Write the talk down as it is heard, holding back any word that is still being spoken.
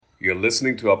You're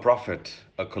listening to Our Prophet,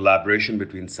 a collaboration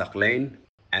between Sakhlain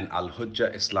and Al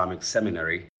Hujjah Islamic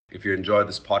Seminary. If you enjoy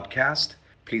this podcast,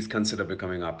 please consider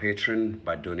becoming our patron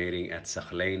by donating at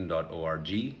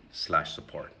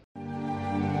sakhlain.org/support.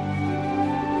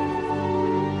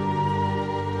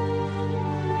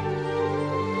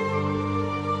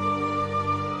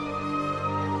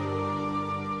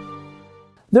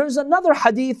 There's another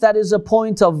hadith that is a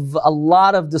point of a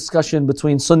lot of discussion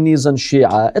between Sunnis and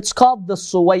Shia. It's called the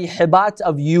Suwayhibat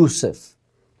of Yusuf.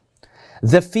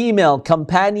 The female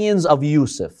companions of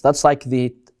Yusuf. That's like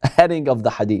the heading of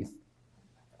the hadith.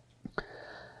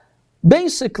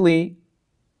 Basically,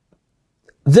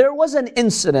 there was an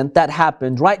incident that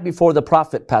happened right before the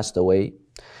Prophet passed away.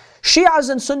 Shias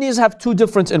and Sunnis have two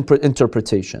different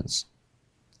interpretations.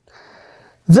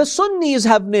 The Sunnis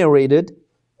have narrated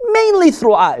mainly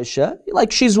through Ayesha,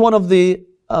 like she's one of the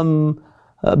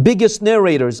biggest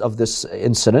narrators of this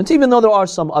incident, even though there are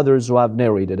some others who have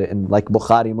narrated it in like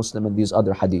Bukhari, Muslim, and these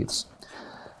other hadiths.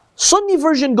 Sunni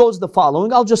version goes the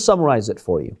following. I'll just summarize it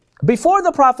for you. Before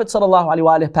the Prophet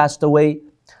ﷺ passed away,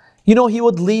 he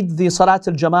would lead the Salat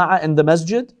al-Jama'ah in the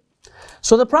masjid.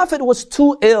 So the Prophet was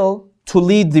too ill to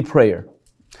lead the prayer.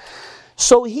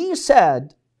 So he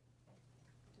said,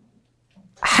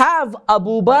 have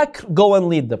Abu Bakr go and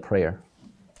lead the prayer.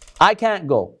 I can't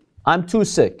go. I'm too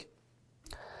sick.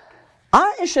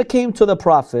 Ayesha came to the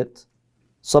Prophet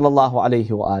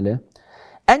ﷺ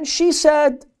and she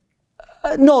said,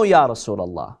 no, Ya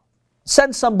Rasulullah.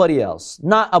 Send somebody else,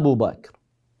 not Abu Bakr.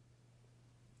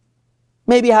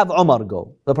 Maybe have Umar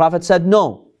go. The Prophet said,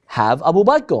 no, have Abu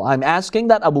Bakr go. I'm asking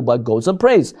that Abu Bakr goes and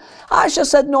prays. Ayesha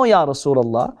said, no, Ya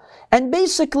Rasulullah. And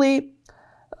basically,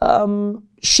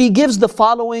 she gives the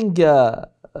following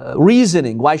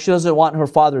reasoning why she doesn't want her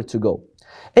father to go.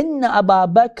 Inna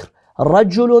Abu Bakr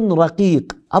rajulun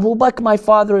raqiq. Abu Bakr, my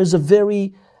father, is a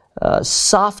very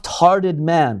soft-hearted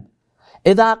man.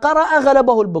 إذا قرأ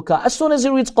غلبه البكاء. As soon as he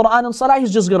reads Quran and Salah,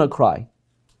 he's just going to cry.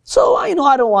 So I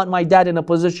don't want my dad in a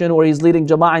position where he's leading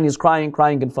Jama'ah and he's crying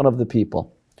in front of the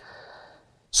people.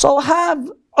 So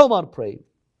have Umar pray.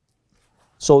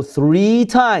 So 3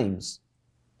 times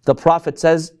the Prophet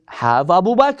says, have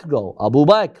Abu Bakr go. Abu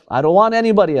Bakr, I don't want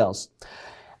anybody else.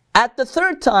 At the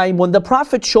 3rd time, when the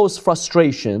Prophet shows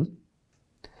frustration,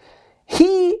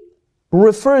 he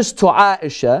refers to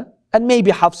Ayesha, and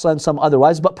maybe Hafsa and some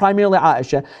otherwise, but primarily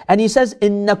Ayesha, and he says,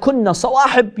 Inna kunna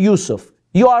sawahib Yusuf.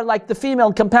 You are like the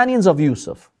female companions of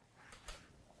Yusuf.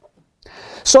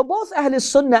 So both Ahl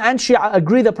Sunnah and Shia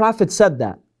agree the Prophet said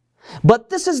that. But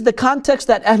this is the context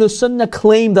that Ahl Sunnah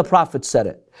claim the Prophet said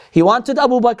it. He wanted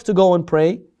Abu Bakr to go and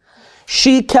pray.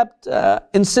 She kept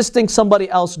insisting somebody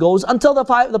else goes until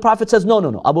the Prophet says, no,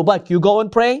 Abu Bakr, you go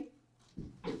and pray.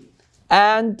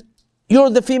 And you're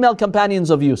the female companions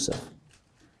of Yusuf.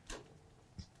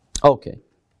 Okay.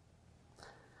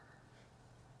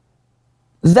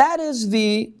 That is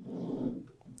the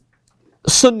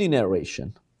Sunni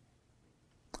narration.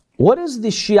 What is the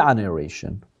Shia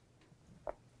narration?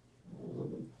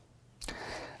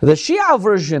 The Shia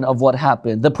version of what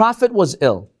happened, the Prophet was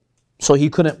ill, so he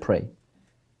couldn't pray.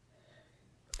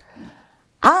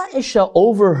 Ayesha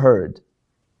overheard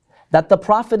that the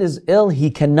Prophet is ill,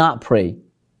 he cannot pray,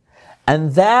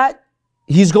 and that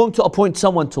he's going to appoint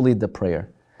someone to lead the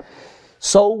prayer.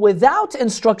 So without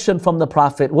instruction from the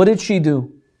Prophet, what did she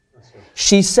do?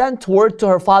 She sent word to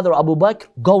her father Abu Bakr,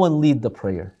 go and lead the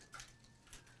prayer.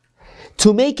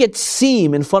 To make it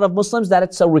seem in front of Muslims that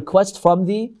it's a request from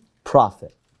the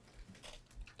Prophet.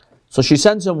 So she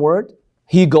sends him word,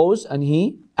 he goes and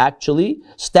he actually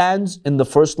stands in the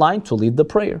first line to lead the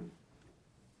prayer.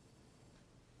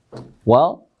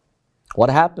 Well, what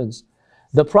happens?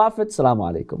 The Prophet, Assalamu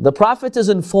alaikum, the Prophet is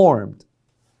informed.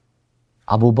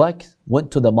 Abu Bakr went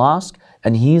to the mosque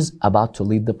and he's about to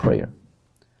lead the prayer.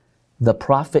 The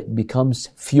Prophet becomes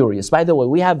furious. By the way,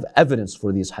 we have evidence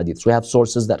for these hadiths. We have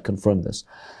sources that confirm this.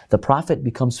 The Prophet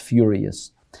becomes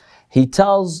furious. He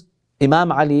tells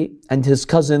Imam Ali and his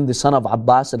cousin, the son of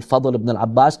Abbas, Al-Fadl ibn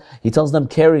al-Abbas, he tells them,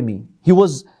 carry me.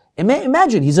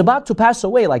 Imagine, he's about to pass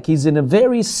away, like he's in a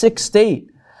very sick state.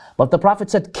 But the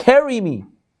Prophet said, carry me.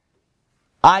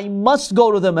 I must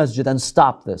go to the masjid and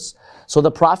stop this. So the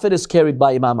Prophet is carried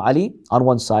by Imam Ali on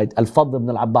one side, Al-Fadl ibn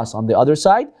al-Abbas on the other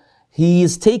side. He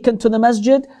is taken to the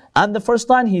masjid, and the first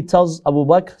line he tells Abu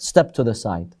Bakr, step to the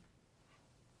side.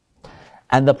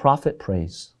 And the Prophet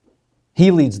prays. He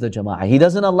leads the Jama'ah. He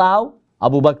doesn't allow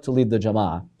Abu Bakr to lead the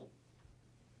Jama'ah.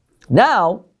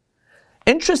 Now,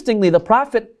 interestingly, the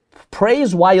Prophet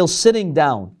prays while sitting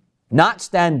down, not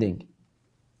standing.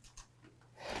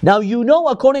 Now,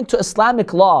 according to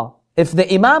Islamic law, if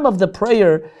the imam of the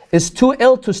prayer is too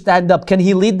ill to stand up, can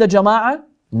he lead the jama'ah?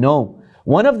 No.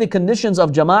 One of the conditions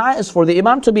of jama'ah is for the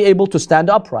imam to be able to stand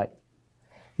upright.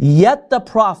 Yet the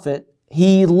Prophet,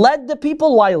 he led the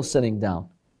people while sitting down.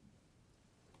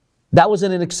 That was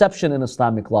an exception in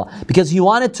Islamic law because he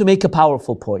wanted to make a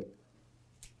powerful point.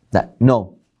 That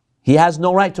no, he has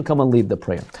no right to come and lead the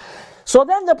prayer. So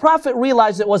then the Prophet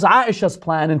realized it was Aisha's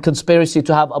plan and conspiracy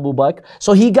to have Abu Bakr.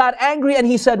 So he got angry and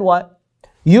he said what?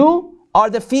 You are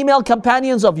the female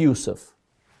companions of Yusuf.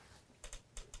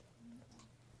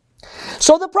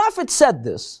 So the Prophet said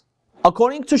this,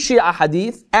 according to Shia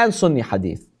hadith and Sunni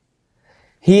hadith.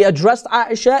 He addressed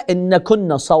Aisha, إِنَّ كُنَّ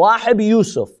صَوَاحِبِ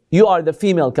Yusuf. You are the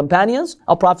female companions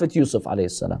of Prophet Yusuf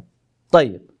alayhi salam.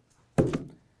 طيب.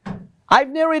 I've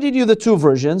narrated you the two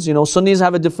versions. You know, Sunnis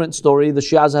have a different story, the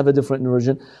Shias have a different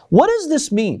version. What does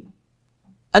this mean?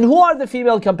 And who are the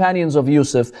female companions of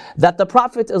Yusuf that the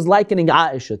Prophet is likening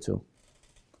Aisha to?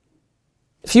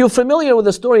 If you're familiar with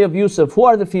the story of Yusuf, who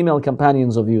are the female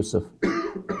companions of Yusuf?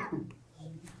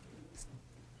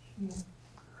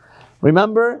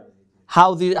 Remember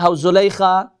how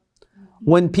Zulaykha,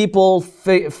 when people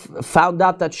found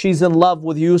out that she's in love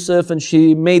with Yusuf and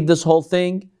she made this whole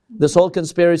thing, this whole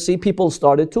conspiracy, people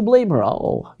started to blame her.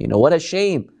 Oh, you know, what a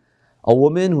shame. A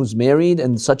woman who's married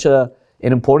in such an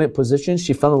important position,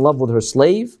 she fell in love with her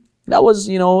slave. That was,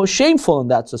 you know, shameful in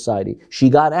that society. She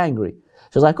got angry.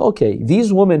 She's like, okay,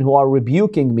 these women who are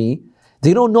rebuking me,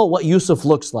 they don't know what Yusuf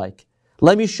looks like.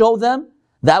 Let me show them.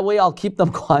 That way I'll keep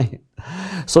them quiet.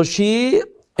 So she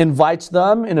invites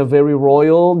them in a very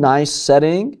royal, nice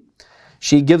setting.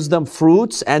 She gives them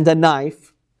fruits and a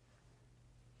knife.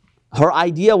 Her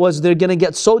idea was they're going to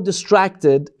get so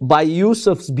distracted by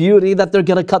Yusuf's beauty that they're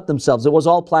going to cut themselves. It was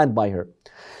all planned by her.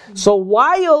 So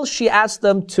while she asked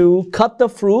them to cut the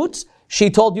fruits, she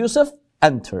told Yusuf,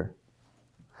 enter.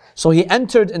 So he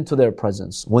entered into their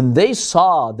presence. When they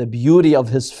saw the beauty of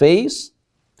his face,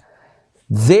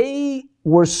 they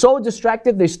were so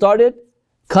distracted, they started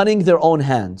cutting their own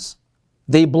hands.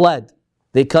 They bled.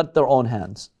 They cut their own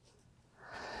hands.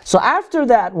 So after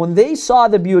that, when they saw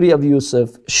the beauty of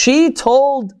Yusuf, she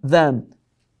told them,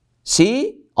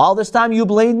 see, all this time you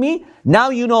blamed me, now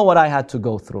you know what I had to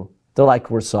go through. They're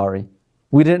like, we're sorry.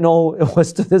 We didn't know it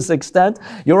was to this extent.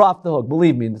 You're off the hook.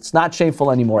 Believe me, it's not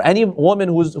shameful anymore. Any woman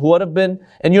who would have been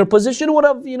in your position would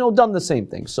have, done the same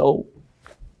thing. So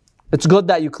it's good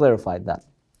that you clarified that.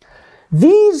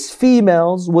 These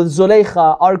females with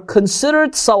Zulaykha are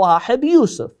considered Sawahib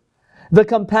Yusuf, the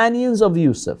companions of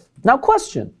Yusuf. Now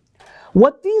question,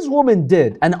 what these women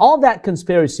did and all that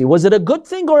conspiracy, was it a good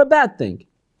thing or a bad thing?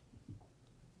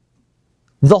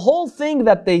 The whole thing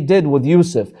that they did with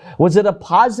Yusuf, was it a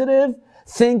positive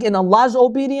thing in Allah's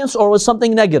obedience or was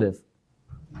something negative?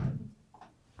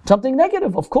 Something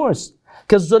negative, of course.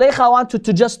 Because Zulaykha wanted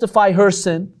to justify her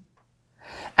sin.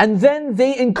 And then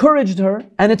they encouraged her,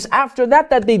 and it's after that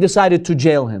that they decided to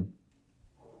jail him.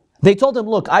 They told him,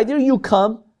 look, either you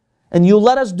come and you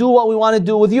let us do what we want to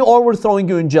do with you, or we're throwing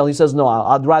you in jail. He says, no,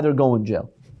 I'd rather go in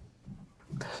jail.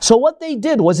 So what they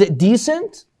did, was it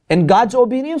decent in God's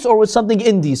obedience, or was something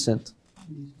indecent?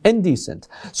 Indecent.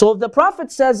 So if the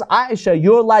Prophet says, Aisha,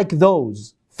 you're like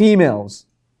those females,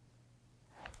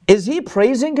 is he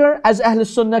praising her as Ahl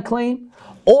Sunnah claim?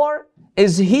 Or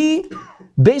is he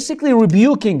basically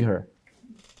rebuking her?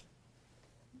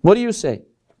 What do you say?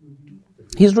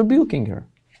 He's rebuking her.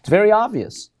 It's very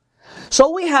obvious.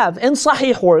 So we have in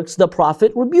Sahih works the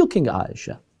Prophet rebuking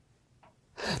Aisha.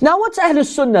 Now what's Ahl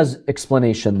Sunnah's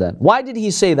explanation then? Why did he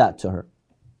say that to her?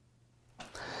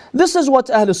 This is what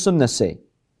Ahl Sunnah say.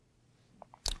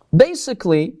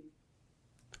 Basically,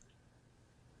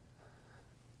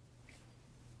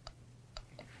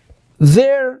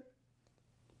 their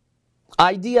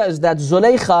idea is that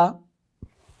Zulaykha,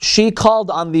 she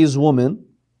called on these women,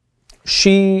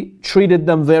 she treated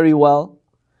them very well,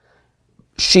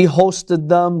 she hosted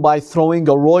them by throwing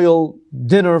a royal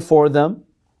dinner for them,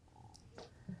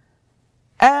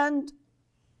 and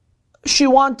she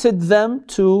wanted them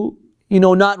to,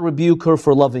 not rebuke her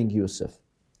for loving Yusuf.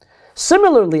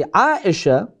 Similarly,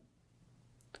 Aisha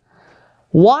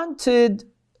wanted,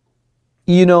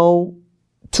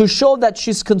 to show that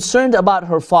she's concerned about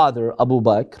her father, Abu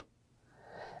Bakr,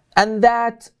 and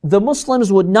that the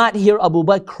Muslims would not hear Abu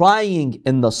Bakr crying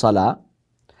in the salah,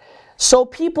 so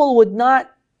people would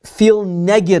not feel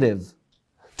negative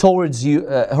towards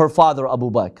her father, Abu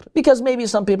Bakr. Because maybe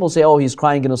some people say, oh, he's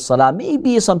crying in the salah.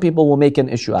 Maybe some people will make an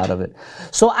issue out of it.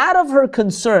 So out of her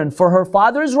concern for her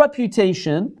father's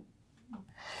reputation,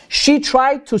 she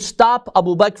tried to stop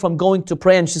Abu Bakr from going to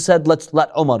pray, and she said, let's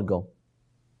let Umar go.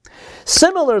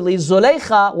 Similarly,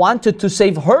 Zulaykha wanted to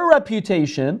save her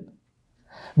reputation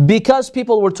because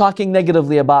people were talking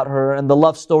negatively about her and the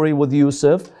love story with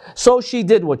Yusuf. So she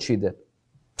did what she did.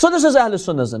 So this is Ahl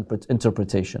Sunnah's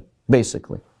interpretation,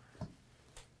 basically.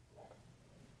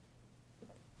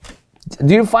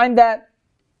 Do you find that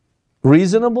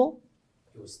reasonable?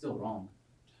 It was still wrong.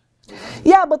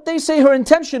 Yeah, but they say her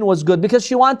intention was good because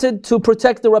she wanted to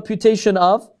protect the reputation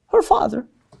of her father.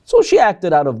 So she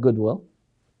acted out of goodwill.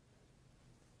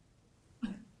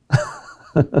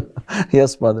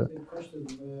 Yes, brother. Question,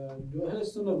 do Ahl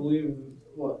Sunnah believe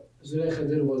what Zulaykha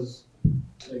did was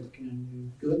like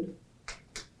good?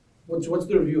 What's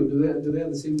their view? Do they have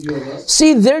the same view as us?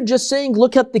 See, they're just saying,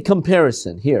 look at the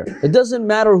comparison here. It doesn't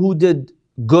matter who did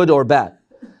good or bad.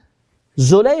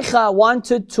 Zulaykha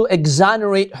wanted to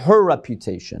exonerate her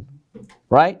reputation,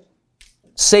 right?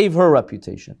 Save her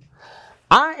reputation.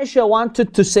 Ayesha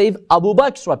wanted to save Abu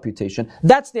Bakr's reputation.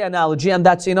 That's the analogy, and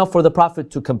that's enough for the Prophet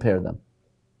to compare them.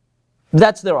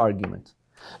 That's their argument.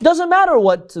 Doesn't matter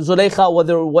what Zulaykha,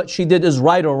 whether what she did is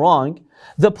right or wrong.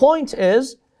 The point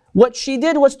is, what she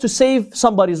did was to save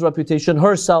somebody's reputation,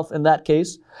 herself in that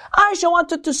case. Ayesha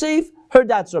wanted to save her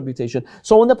dad's reputation.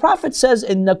 So when the Prophet says,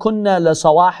 "Inna kunna la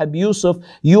sawahib Yusuf,"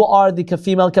 you are the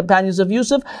female companions of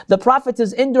Yusuf, the Prophet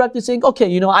is indirectly saying,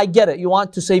 okay, I get it. You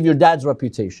want to save your dad's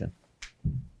reputation.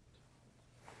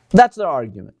 That's their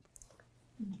argument.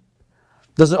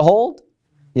 Does it hold?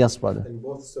 Yes, brother. In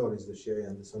both stories, the Shia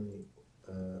and the Sunni,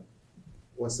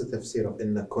 what's the tafsir of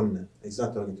inna kunna? He's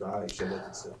not talking to Aisha about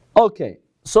itself. Okay,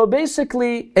 so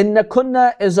basically, inna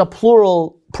kunna is a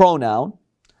plural pronoun.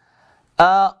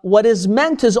 What is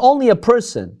meant is only a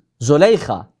person,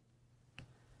 Zulaykha.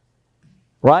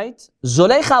 Right?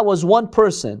 Zulaykha was one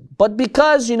person, but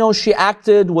because, she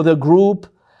acted with a group,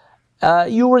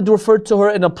 you would refer to her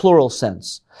in a plural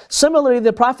sense. Similarly,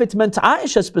 the Prophet meant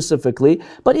Ayesha specifically,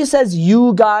 but he says,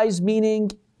 you guys,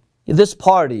 meaning this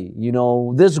party,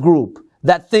 this group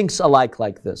that thinks alike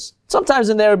like this. Sometimes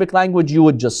in the Arabic language, you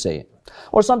would just say it.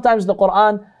 Or sometimes the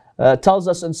Quran tells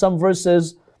us in some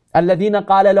verses, الَّذِينَ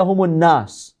قَالَ لَهُمُ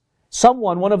النَّاسِ.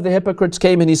 Someone, one of the hypocrites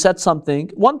came and he said something,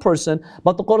 one person,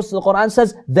 but the Quran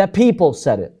says, the people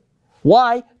said it.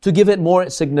 Why? To give it more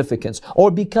significance. Or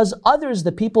because others,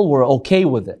 the people, were okay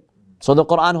with it. So the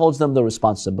Quran holds them the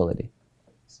responsibility.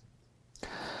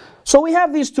 So we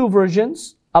have these two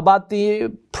versions about the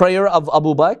prayer of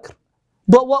Abu Bakr.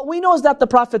 But what we know is that the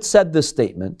Prophet said this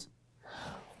statement.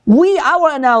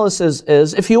 Our analysis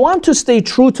is, if you want to stay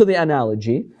true to the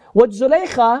analogy, what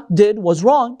Zulaykha did was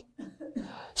wrong.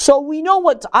 So we know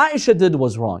what Ayesha did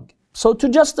was wrong. So to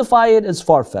justify it is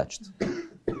far-fetched.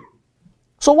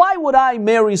 So why would I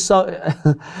marry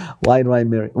why do I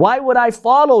marry? Why would I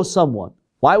follow someone?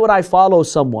 Why would I follow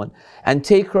someone and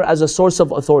take her as a source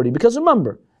of authority? Because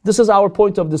remember, this is our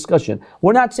point of discussion.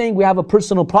 We're not saying we have a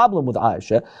personal problem with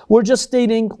Ayesha. We're just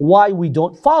stating why we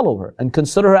don't follow her and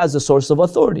consider her as a source of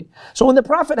authority. So when the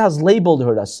Prophet has labeled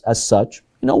her as such,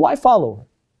 why follow her?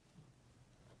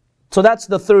 So that's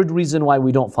the third reason why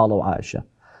we don't follow Ayesha.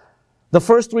 The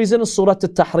first reason is Surah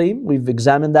Al-Tahrim. We've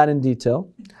examined that in detail.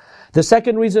 The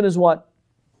second reason is what?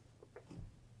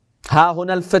 Ha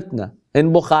huna al-fitna.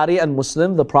 In Bukhari and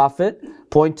Muslim, the Prophet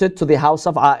pointed to the house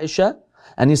of Ayesha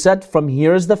and he said, from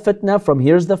here is the fitna, from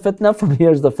here is the fitna, from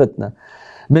here is the fitna.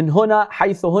 Min huna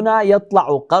haythu huna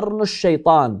yatla'u qarnu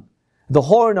shaytan. The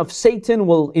horn of Satan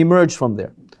will emerge from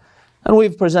there. And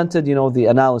we've presented, the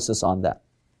analysis on that.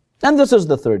 And this is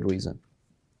the third reason.